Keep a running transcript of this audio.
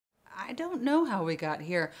I don't know how we got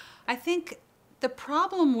here. I think the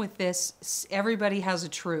problem with this everybody has a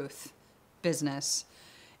truth business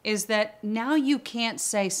is that now you can't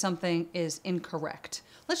say something is incorrect.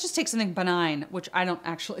 Let's just take something benign, which I don't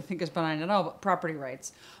actually think is benign at all, but property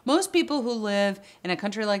rights. Most people who live in a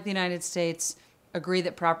country like the United States agree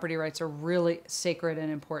that property rights are really sacred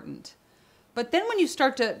and important. But then when you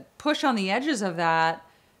start to push on the edges of that,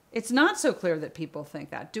 it's not so clear that people think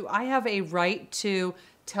that. Do I have a right to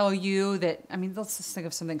tell you that, I mean, let's just think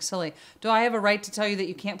of something silly. Do I have a right to tell you that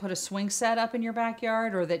you can't put a swing set up in your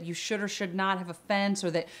backyard, or that you should or should not have a fence,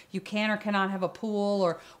 or that you can or cannot have a pool,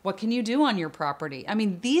 or what can you do on your property? I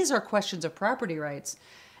mean, these are questions of property rights.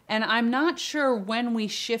 And I'm not sure when we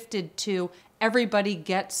shifted to everybody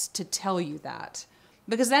gets to tell you that,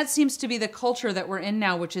 because that seems to be the culture that we're in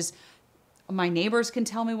now, which is my neighbors can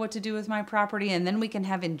tell me what to do with my property, and then we can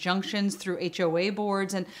have injunctions through HOA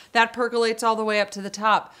boards, and that percolates all the way up to the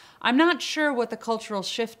top. I'm not sure what the cultural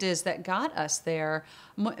shift is that got us there.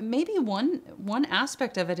 Maybe one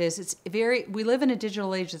aspect of it is we live in a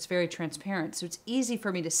digital age that's very transparent, so it's easy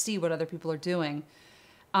for me to see what other people are doing.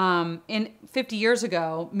 In 50 years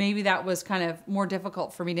ago, maybe that was kind of more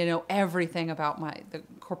difficult for me to know everything about the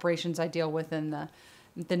corporations I deal with and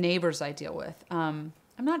the neighbors I deal with. I'm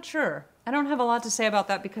not sure. I don't have a lot to say about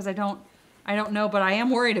that because I don't know, but I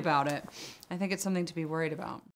am worried about it. I think it's something to be worried about.